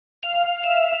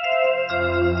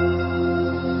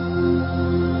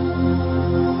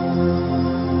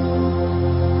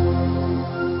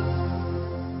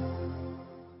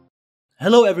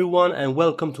Hello everyone and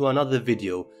welcome to another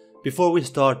video. Before we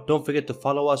start, don't forget to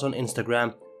follow us on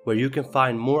Instagram, where you can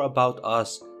find more about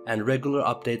us and regular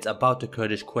updates about the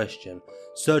Kurdish question.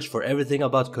 Search for Everything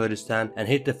About Kurdistan and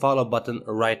hit the follow button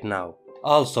right now.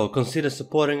 Also, consider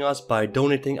supporting us by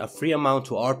donating a free amount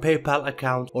to our PayPal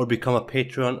account or become a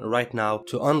Patreon right now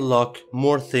to unlock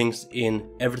more things in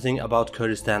Everything About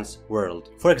Kurdistan's world.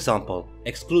 For example,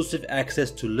 exclusive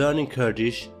access to learning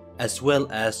Kurdish, as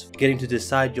well as getting to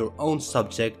decide your own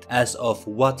subject as of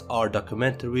what our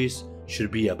documentaries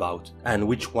should be about and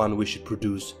which one we should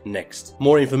produce next.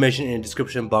 More information in the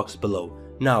description box below.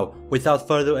 Now, without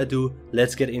further ado,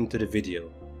 let's get into the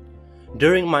video.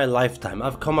 During my lifetime,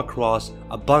 I've come across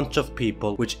a bunch of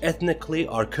people which ethnically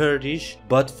are Kurdish,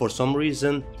 but for some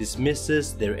reason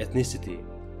dismisses their ethnicity,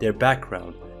 their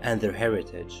background, and their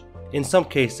heritage. In some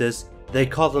cases, they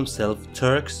call themselves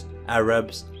Turks,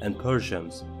 Arabs, and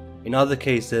Persians. In other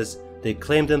cases, they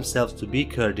claim themselves to be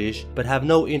Kurdish but have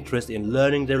no interest in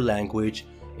learning their language.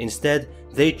 Instead,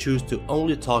 they choose to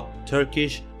only talk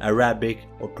Turkish, Arabic,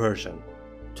 or Persian.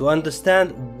 To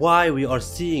understand why we are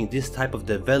seeing this type of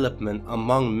development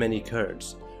among many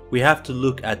Kurds, we have to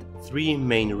look at three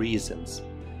main reasons.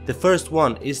 The first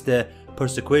one is the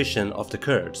persecution of the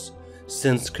Kurds.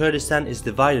 Since Kurdistan is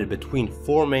divided between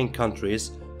four main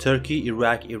countries, Turkey,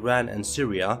 Iraq, Iran, and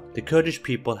Syria, the Kurdish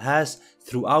people has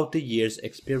throughout the years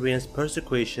experienced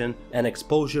persecution and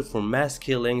exposure for mass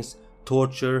killings,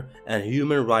 torture, and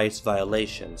human rights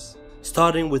violations.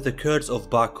 Starting with the Kurds of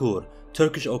Bakur,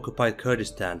 Turkish-occupied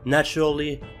Kurdistan.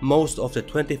 Naturally, most of the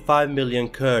 25 million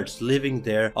Kurds living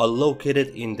there are located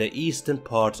in the eastern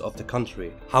parts of the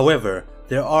country. However,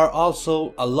 there are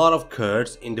also a lot of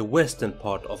Kurds in the western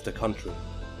part of the country.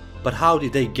 But how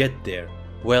did they get there?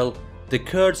 Well, the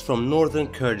Kurds from northern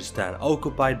Kurdistan,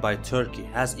 occupied by Turkey,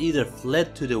 has either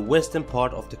fled to the western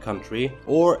part of the country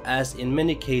or, as in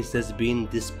many cases, been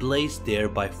displaced there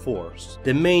by force.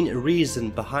 The main reason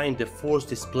behind the forced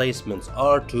displacements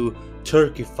are to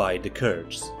Turkify the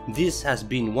Kurds. This has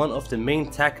been one of the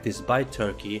main tactics by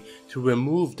Turkey to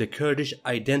remove the Kurdish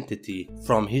identity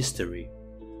from history.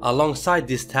 Alongside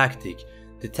this tactic,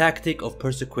 the tactic of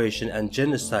persecution and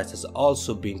genocide has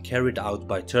also been carried out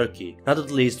by Turkey, not at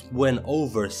least when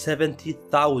over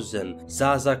 70,000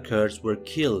 Zaza Kurds were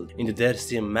killed in the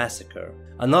Dersim massacre.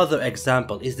 Another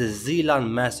example is the Zilan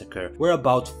massacre, where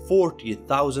about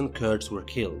 40,000 Kurds were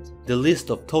killed. The list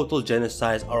of total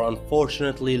genocides are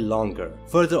unfortunately longer.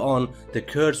 Further on, the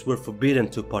Kurds were forbidden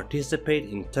to participate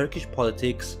in Turkish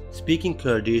politics, speaking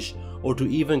Kurdish, or to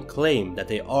even claim that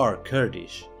they are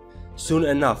Kurdish. Soon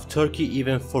enough, Turkey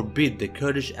even forbid the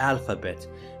Kurdish alphabet,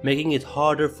 making it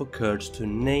harder for Kurds to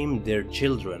name their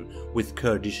children with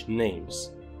Kurdish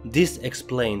names. This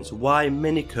explains why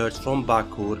many Kurds from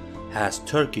Bakur has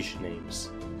Turkish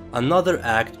names. Another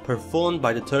act performed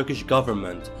by the Turkish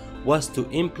government was to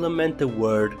implement the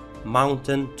word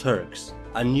Mountain Turks,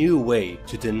 a new way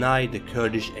to deny the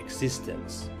Kurdish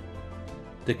existence.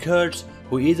 The Kurds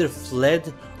who either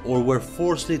fled or were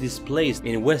forcibly displaced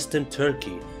in western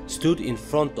Turkey stood in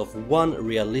front of one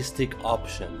realistic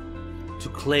option: to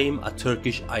claim a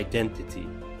Turkish identity.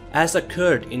 As a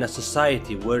Kurd in a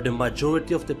society where the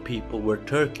majority of the people were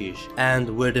Turkish and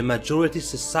where the majority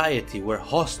society were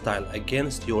hostile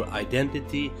against your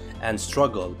identity and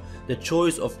struggle, the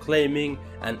choice of claiming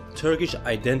a Turkish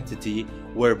identity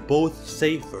were both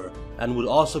safer and would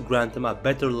also grant them a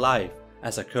better life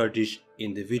as a Kurdish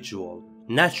individual.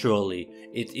 Naturally,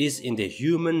 it is in the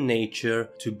human nature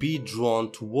to be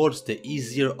drawn towards the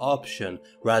easier option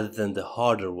rather than the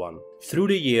harder one. Through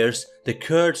the years, the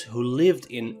Kurds who lived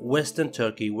in western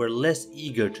Turkey were less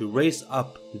eager to raise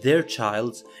up their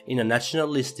child in a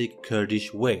nationalistic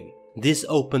Kurdish way. This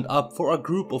opened up for a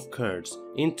group of Kurds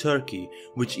in Turkey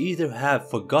which either have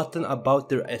forgotten about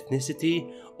their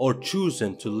ethnicity or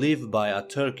chosen to live by a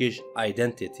Turkish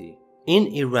identity.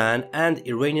 In Iran and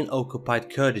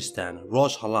Iranian-occupied Kurdistan,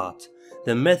 Rojhelat,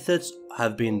 the methods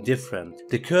have been different.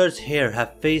 The Kurds here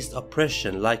have faced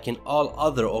oppression like in all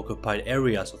other occupied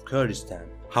areas of Kurdistan.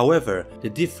 However,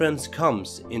 the difference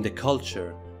comes in the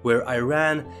culture, where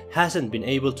Iran hasn't been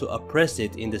able to oppress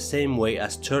it in the same way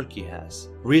as Turkey has.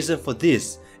 Reason for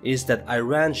this is that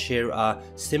Iran share a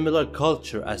similar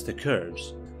culture as the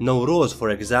Kurds. Nowruz, for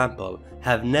example,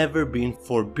 have never been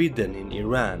forbidden in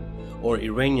Iran or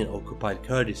Iranian-occupied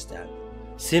Kurdistan,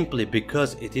 simply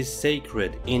because it is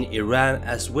sacred in Iran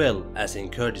as well as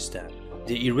in Kurdistan.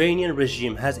 The Iranian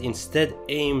regime has instead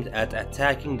aimed at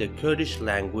attacking the Kurdish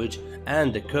language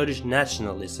and the Kurdish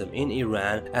nationalism in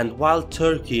Iran, and while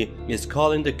Turkey is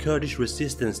calling the Kurdish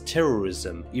resistance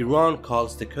terrorism, Iran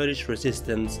calls the Kurdish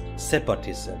resistance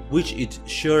separatism, which it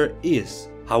sure is.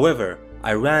 However,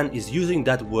 Iran is using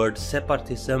that word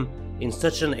separatism in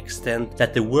such an extent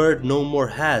that the word no more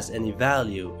has any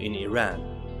value in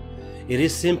Iran. It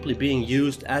is simply being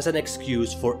used as an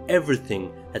excuse for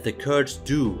everything that the Kurds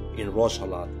do in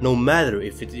Rojava, no matter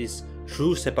if it is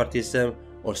true separatism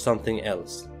or something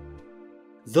else.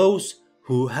 Those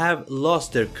who have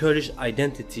lost their Kurdish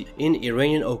identity in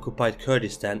Iranian-occupied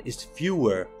Kurdistan is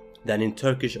fewer than in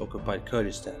Turkish-occupied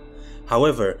Kurdistan.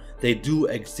 However, they do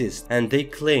exist, and they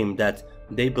claim that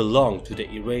they belong to the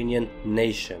Iranian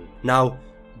nation. Now,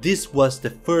 this was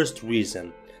the first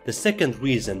reason. The second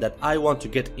reason that I want to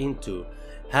get into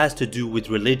has to do with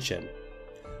religion.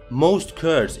 Most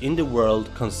Kurds in the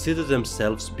world consider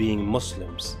themselves being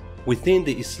Muslims. Within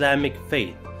the Islamic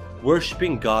faith,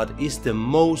 worshipping God is the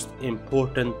most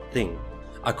important thing.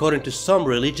 According to some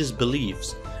religious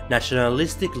beliefs,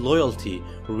 nationalistic loyalty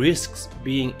risks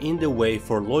being in the way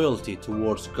for loyalty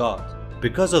towards God.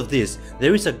 Because of this,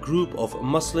 there is a group of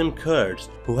Muslim Kurds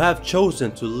who have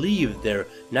chosen to leave their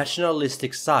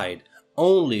nationalistic side,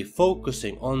 only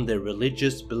focusing on their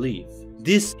religious belief.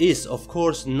 This is of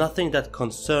course nothing that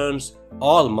concerns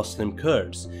all Muslim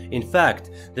Kurds. In fact,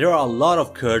 there are a lot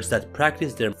of Kurds that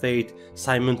practice their faith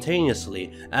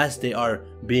simultaneously as they are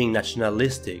being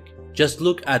nationalistic. Just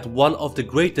look at one of the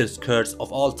greatest Kurds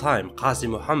of all time, Qazi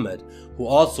Muhammad, who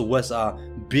also was a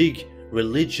big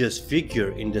religious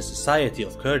figure in the society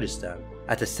of Kurdistan,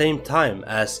 at the same time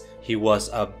as he was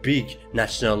a big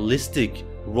nationalistic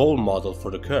role model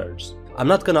for the Kurds. I'm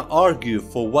not gonna argue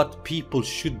for what people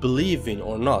should believe in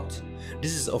or not.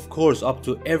 This is of course up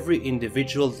to every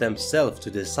individual themselves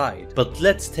to decide. But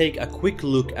let's take a quick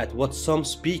look at what some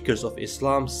speakers of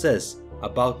Islam says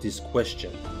about this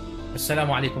question.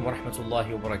 Assalamu alaikum wa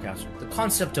rahmatullahi wa barakatuh. The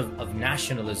concept of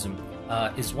nationalism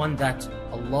is one that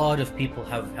a lot of people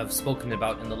have spoken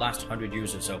about in the last 100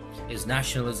 years or so. Is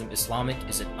nationalism Islamic?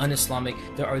 Is it un-Islamic?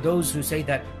 There are those who say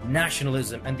that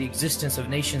nationalism and the existence of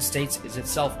nation states is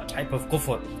itself a type of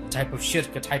kufr, a type of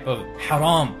shirk, a type of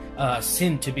haram,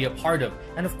 sin to be a part of.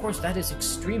 And of course that is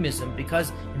extremism,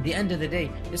 because in the end of the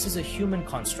day, this is a human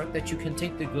construct that you can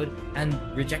take the good and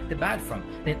reject the bad from.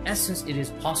 In essence, it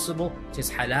is possible, it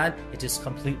is halal, it is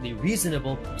completely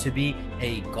reasonable to be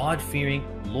a God-fearing,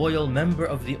 loyal member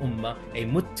of the ummah, a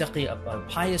muttaqi, a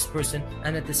pious person,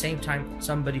 and at the same time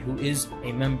somebody who is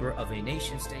a member of a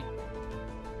nation state.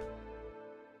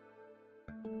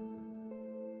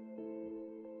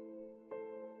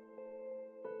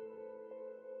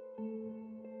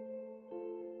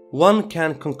 One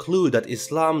can conclude that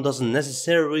Islam doesn't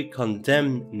necessarily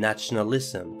condemn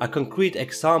nationalism. A concrete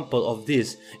example of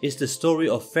this is the story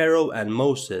of Pharaoh and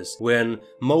Moses, when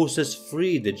Moses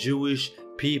freed the Jewish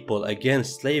people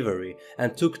against slavery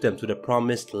and took them to the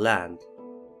promised land.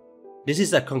 This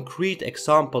is a concrete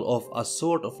example of a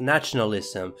sort of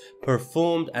nationalism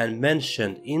performed and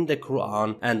mentioned in the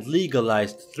Quran and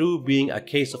legalized through being a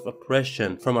case of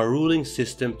oppression from a ruling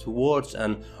system towards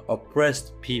an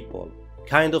oppressed people.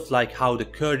 Kind of like how the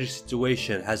Kurdish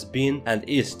situation has been and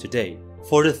is today.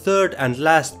 For the third and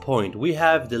last point, we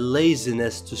have the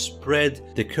laziness to spread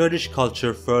the Kurdish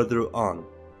culture further on.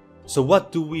 So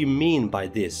what do we mean by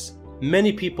this?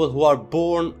 Many people who are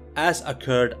born as a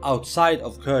Kurd outside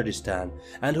of Kurdistan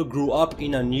and who grew up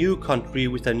in a new country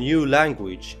with a new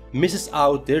language misses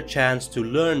out their chance to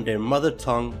learn their mother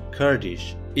tongue,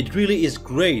 Kurdish. It really is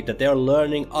great that they are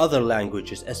learning other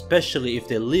languages, especially if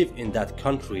they live in that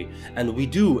country, and we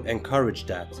do encourage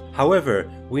that. However,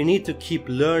 we need to keep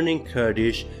learning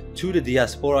Kurdish to the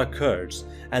diaspora Kurds,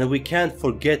 and we can't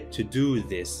forget to do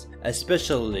this,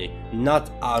 especially not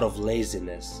out of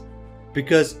laziness.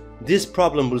 Because this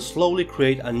problem will slowly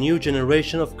create a new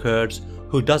generation of Kurds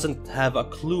who doesn't have a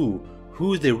clue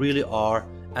who they really are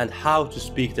and how to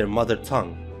speak their mother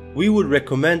tongue. We would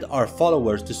recommend our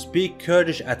followers to speak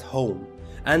Kurdish at home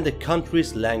and the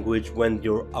country's language when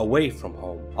you're away from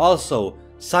home. Also,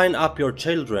 sign up your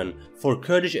children for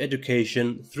Kurdish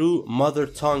education through mother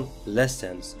tongue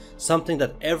lessons, something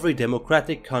that every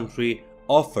democratic country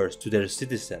offers to their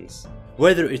citizens.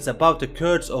 Whether it's about the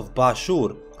Kurds of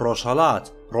Bashur, Rojava,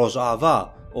 Rojava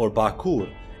or Bakur,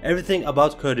 Everything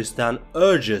About Kurdistan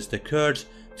urges the Kurds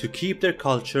to keep their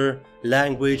culture,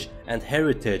 language and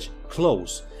heritage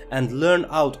close and learn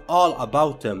out all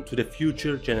about them to the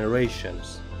future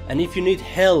generations. And if you need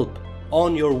help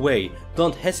on your way,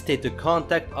 don't hesitate to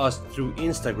contact us through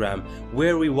Instagram,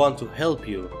 where we want to help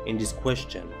you in this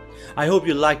question. I hope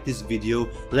you liked this video.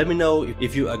 Let me know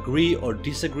if you agree or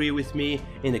disagree with me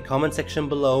in the comment section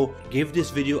below. Give this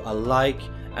video a like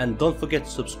and don't forget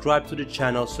to subscribe to the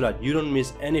channel so that you don't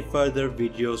miss any further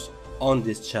videos on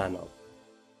this channel.